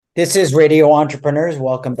This is Radio Entrepreneurs.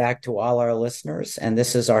 Welcome back to all our listeners. And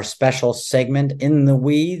this is our special segment, In the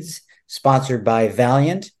Weeds, sponsored by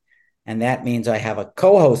Valiant. And that means I have a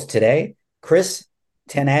co host today, Chris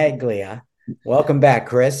Tenaglia. Welcome back,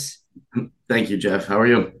 Chris. Thank you, Jeff. How are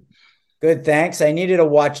you? Good, thanks. I needed a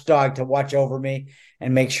watchdog to watch over me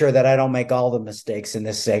and make sure that I don't make all the mistakes in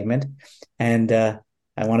this segment. And I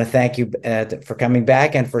want to thank you for coming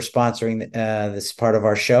back and for sponsoring this part of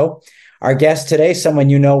our show. Our guest today,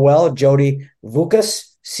 someone you know well, Jody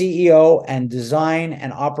Vukas, CEO and Design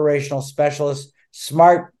and Operational Specialist,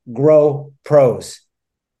 Smart Grow Pros.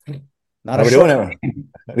 Not How a we short doing?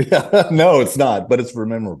 Yeah, no, it's not, but it's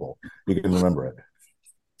memorable. You can remember it.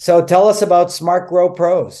 So tell us about Smart Grow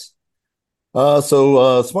Pros.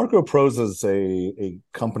 Smart Grow Pros is a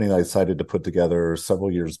company that I decided to put together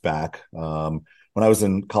several years back. When I was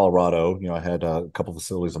in Colorado, I had a couple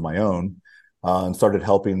facilities of my own, and started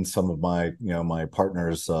helping some of my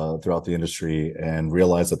partners throughout the industry, and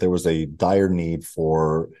realized that there was a dire need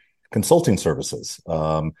for consulting services.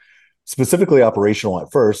 Specifically operational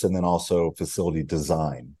at first, and then also facility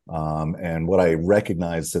design. And what I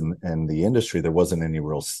recognized in the industry, there wasn't any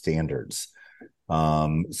real standards.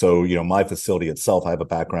 My facility itself, I have a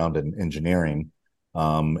background in engineering,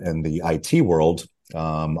 in the IT world. I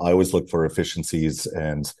always look for efficiencies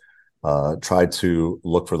and try to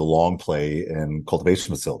look for the long play in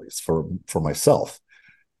cultivation facilities for myself.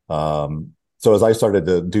 So as I started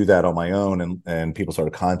to do that on my own, and people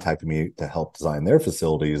started contacting me to help design their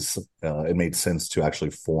facilities, it made sense to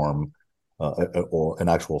actually form an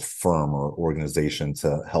actual firm or organization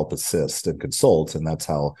to help assist and consult. And that's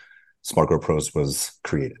how Smart Grow Pros was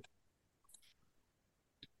created.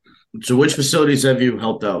 So, which facilities have you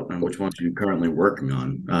helped out, and which ones are you currently working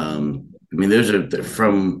on?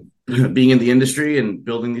 From being in the industry and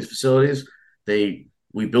building these facilities,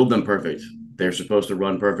 we build them perfect. They're supposed to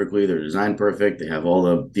run perfectly. They're designed perfect. They have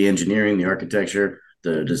all the engineering, the architecture,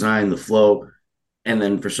 the design, the flow, and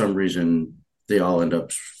then for some reason they all end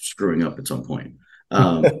up screwing up at some point.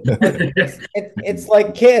 It's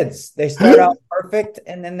like kids. They start out perfect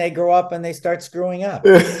and then they grow up and they start screwing up.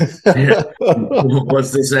 Yeah.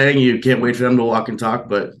 What's the saying? You can't wait for them to walk and talk,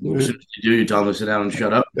 but as soon as you do, you tell them to sit down and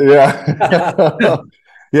shut up. Yeah.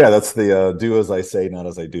 Yeah, that's the do as I say, not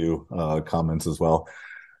as I do comments as well.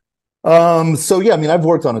 I've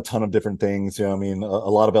worked on a ton of different things. A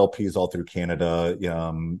lot of LPs all through Canada.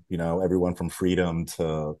 Everyone from Freedom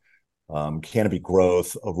to Canopy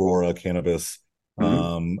Growth, Aurora, Cannabis.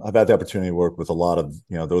 I've had the opportunity to work with a lot of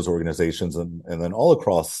those organizations, and then all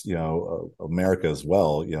across America as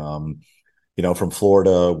well. From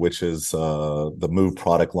Florida, which is the Move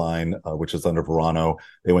product line, which is under Verano.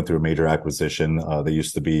 They went through a major acquisition. They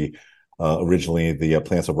used to be originally the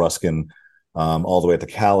plants of Ruskin, all the way to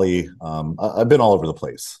Cali. I've been all over the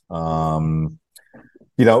place. What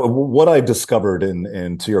I've discovered,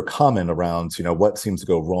 and to your comment around, what seems to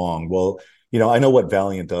go wrong. Well, I know what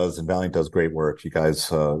Valiant does, and Valiant does great work. You guys,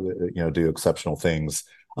 do exceptional things.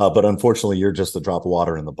 But unfortunately, you're just a drop of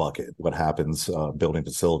water in the bucket. What happens building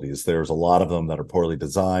facilities? There's a lot of them that are poorly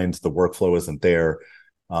designed. The workflow isn't there.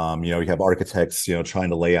 You have architects, trying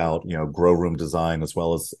to lay out, grow room design, as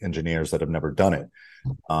well as engineers that have never done it.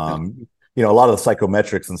 A lot of the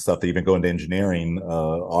psychometrics and stuff that even go into engineering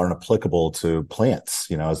aren't applicable to plants,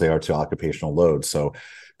 as they are to occupational loads. So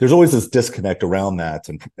there's always this disconnect around that,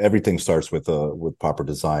 and everything starts with proper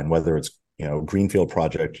design, whether it's greenfield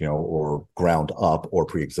project, or ground up or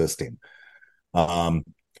pre-existing. I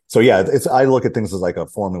look at things as like a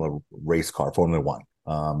Formula race car, Formula One.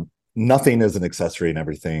 Nothing is an accessory, and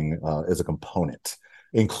everything is a component,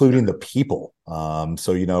 including the people. I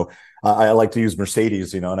like to use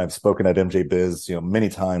Mercedes, and I've spoken at MJ Biz, many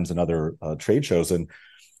times in other trade shows. And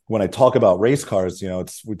when I talk about race cars,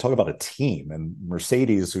 we talk about a team, and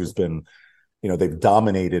Mercedes, who's been, they've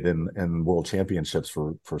dominated in world championships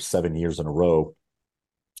for 7 years in a row.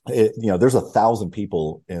 There's 1,000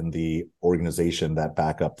 people in the organization that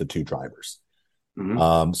back up the two drivers.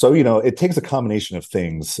 It takes a combination of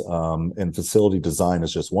things, and facility design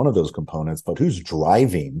is just one of those components, but who's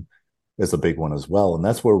driving is a big one as well. And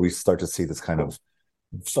that's where we start to see this kind of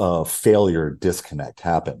failure disconnect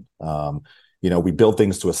happen. We build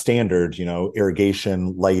things to a standard,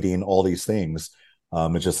 irrigation, lighting, all these things.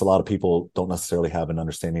 It's just a lot of people don't necessarily have an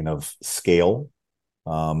understanding of scale,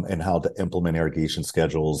 and how to implement irrigation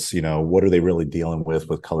schedules. What are they really dealing with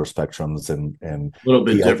color spectrums and a little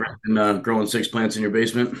bit different than growing 6 plants in your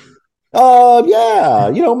basement.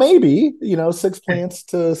 Maybe, 6 plants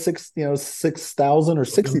to 6,000 or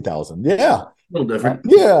 60,000. Yeah. A little different.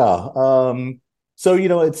 Yeah. So,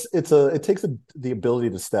 it takes the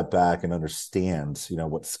ability to step back and understand,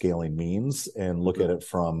 what scaling means and look at it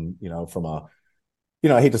from a,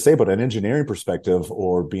 I hate to say, but an engineering perspective,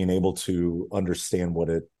 or being able to understand what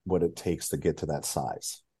it takes to get to that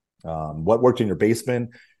size. What worked in your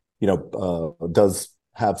basement, does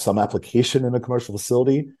have some application in a commercial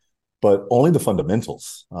facility, but only the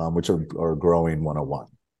fundamentals, which are growing 101.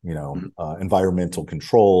 Environmental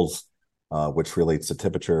controls, which relates to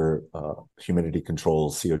temperature, humidity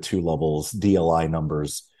controls, CO2 levels, DLI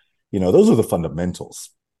numbers. Those are the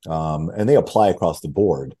fundamentals, and they apply across the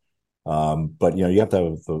board. But you have to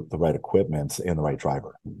have the right equipment and the right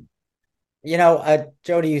driver.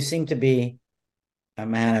 Jody, you seem to be a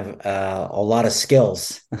man of a lot of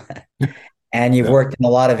skills, and you've Yeah. worked in a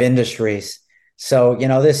lot of industries. So,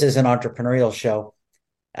 this is an entrepreneurial show.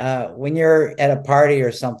 When you're at a party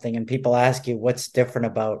or something and people ask you what's different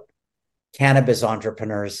about cannabis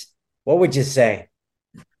entrepreneurs, what would you say?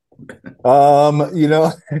 Um, you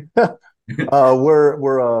know,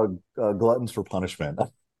 we're gluttons for punishment.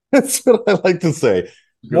 That's what I like to say.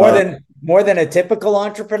 More Uh, than a typical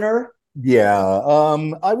entrepreneur? yeah,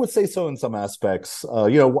 I would say so in some aspects.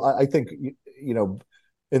 I think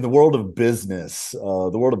in the world of business as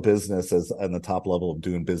on the top level of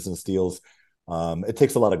doing business deals, it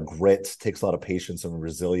takes a lot of grit, takes a lot of patience and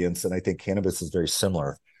resilience, and I think cannabis is very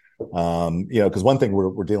similar. Because one thing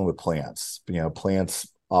we're dealing with plants. Plants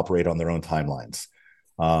operate on their own timelines.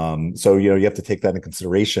 So you have to take that into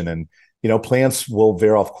consideration, and plants will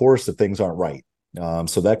veer off course if things aren't right.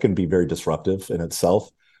 So that can be very disruptive in itself.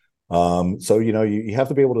 So you have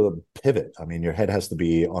to be able to pivot. I mean, your head has to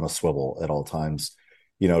be on a swivel at all times.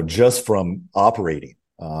 Just from operating.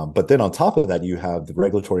 But then on top of that, you have the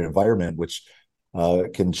regulatory environment, which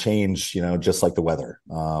can change, just like the weather.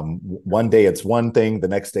 One day it's one thing, the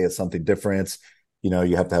next day it's something different.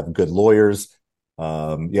 You have to have good lawyers.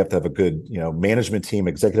 You have to have a good, management team,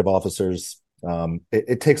 executive officers.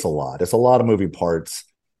 It takes a lot. It's a lot of moving parts.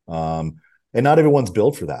 And not everyone's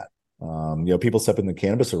built for that. People step in the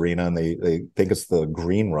cannabis arena and they think it's the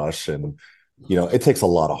green rush, and it takes a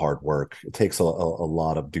lot of hard work. It takes a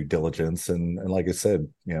lot of due diligence, and like I said,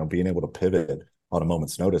 being able to pivot on a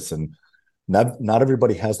moment's notice. And not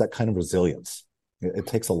everybody has that kind of resilience. It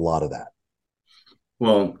takes a lot of that.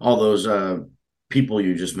 Well, all those people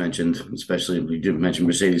you just mentioned, especially you did mention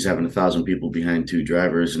Mercedes having 1,000 people behind two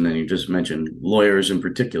drivers, and then you just mentioned lawyers in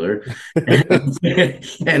particular, and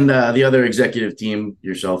the other executive team,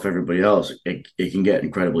 yourself, everybody else. It can get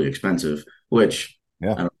incredibly expensive. Which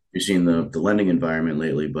Yeah. I don't know if you've seen the lending environment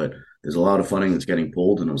lately, but there's a lot of funding that's getting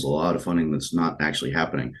pulled, and there's a lot of funding that's not actually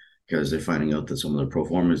happening because they're finding out that some of the pro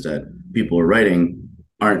formas that people are writing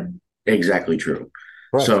aren't exactly true.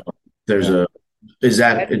 Correct. So there's Yeah. is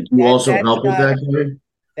that, That, do you that also that's help with not that, Gary?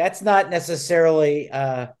 that's not necessarily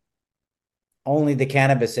only the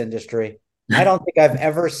cannabis industry. I don't think I've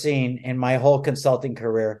ever seen in my whole consulting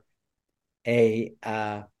career a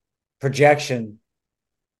projection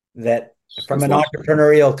that from That's an long.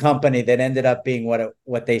 entrepreneurial company that ended up being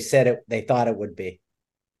what they said they thought it would be.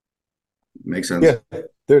 Makes sense. Yeah.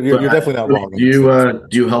 You're But definitely not wrong in do that you sense.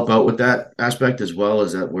 do you help out with that aspect as well?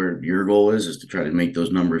 Is that where your goal is to try to make those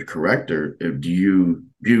numbers correct, or do you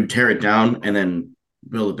tear it down and then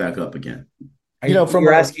build it back up again? From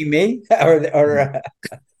You're a asking me, or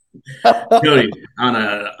Jody,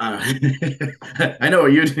 I know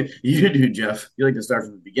what you do, Jeff. You like to start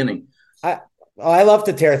from the beginning. I love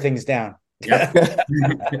to tear things down. Yep.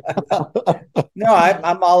 No,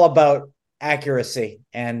 I'm all about accuracy,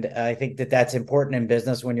 and I think that that's important in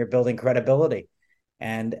business when you're building credibility.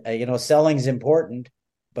 And selling is important,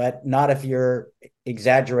 but not if you're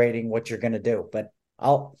exaggerating what you're going to do. But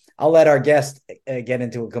I'll let our guest get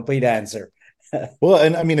into a complete answer. Well,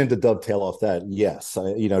 and I mean, and to dovetail off that, yes,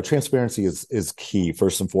 transparency is key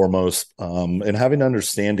first and foremost, and having an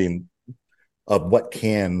understanding of what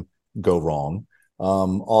can go wrong.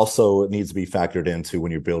 Also, it needs to be factored into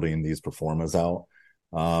when you're building these performers out.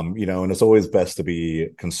 And it's always best to be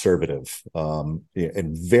conservative,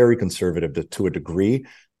 and very conservative to a degree.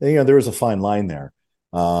 There is a fine line there.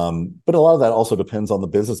 But a lot of that also depends on the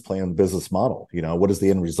business plan, the business model. What is the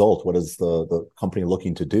end result? What is the company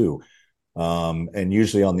looking to do? And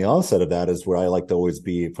usually on the onset of that is where I like to always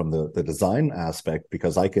be from the design aspect,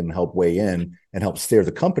 because I can help weigh in and help steer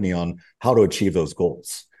the company on how to achieve those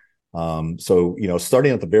goals. So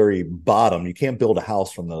starting at the very bottom, you can't build a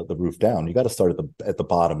house from the roof down. You got to start at the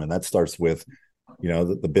bottom, and that starts with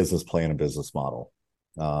the business plan and business model.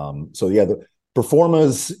 So yeah, the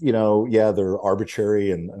performers, they're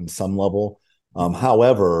arbitrary in some level.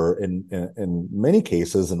 However, in many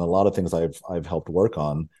cases, and a lot of things I've helped work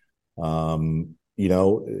on,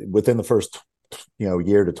 within the first,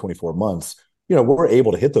 year to 24 months, we're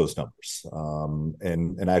able to hit those numbers,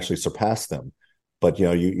 and actually surpass them. But,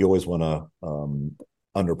 you always want to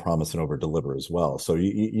under promise and over deliver as well. So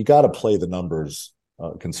you got to play the numbers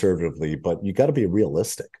conservatively, but you got to be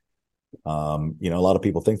realistic. A lot of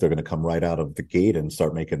people think they're going to come right out of the gate and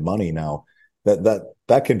start making money. Now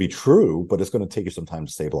that can be true, but it's going to take you some time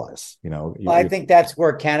to stabilize. Well, I think that's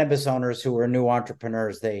where cannabis owners who are new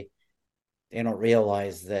entrepreneurs, they don't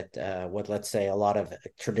realize that what, let's say, a lot of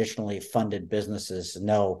traditionally funded businesses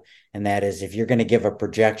know, and that is, if you're going to give a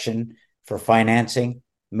projection for financing,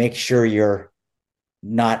 make sure you're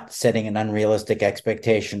not setting an unrealistic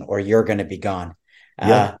expectation, or you're going to be gone.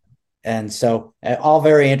 Yeah. And so all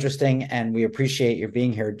very interesting, and we appreciate your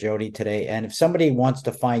being here, Jody, today. And if somebody wants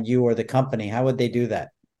to find you or the company, how would they do that?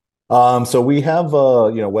 So we have a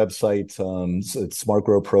website. It's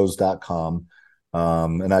smartgrowpros.com.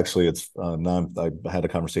 And actually it's I had a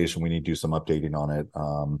conversation. We need to do some updating on it.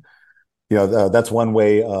 That's one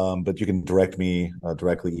way. But you can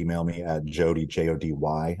directly email me at Jody, Jody,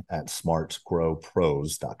 at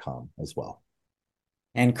smartgrowpros.com as well.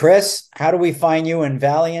 And Chris, how do we find you in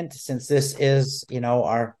Valiant, since this is,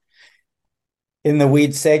 our In the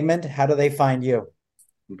Weeds segment? How do they find you?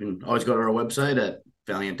 You can always go to our website at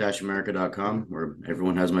valiant-america.com, where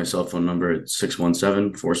everyone has my cell phone number at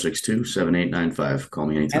 617-462-7895. Call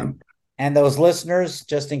me anytime. And those listeners,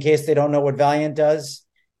 just in case they don't know what Valiant does,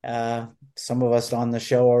 some of us on the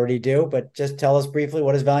show already do, but just tell us briefly,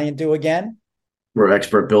 what does Valiant do again? We're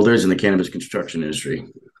expert builders in the cannabis construction industry.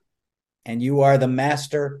 And you are the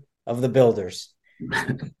master of the builders.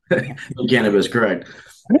 Cannabis, correct.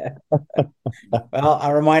 Well,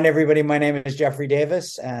 I remind everybody, my name is Jeffrey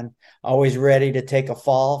Davis, and always ready to take a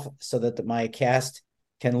fall so that my cast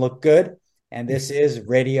can look good. And this is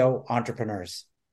Radio Entrepreneurs.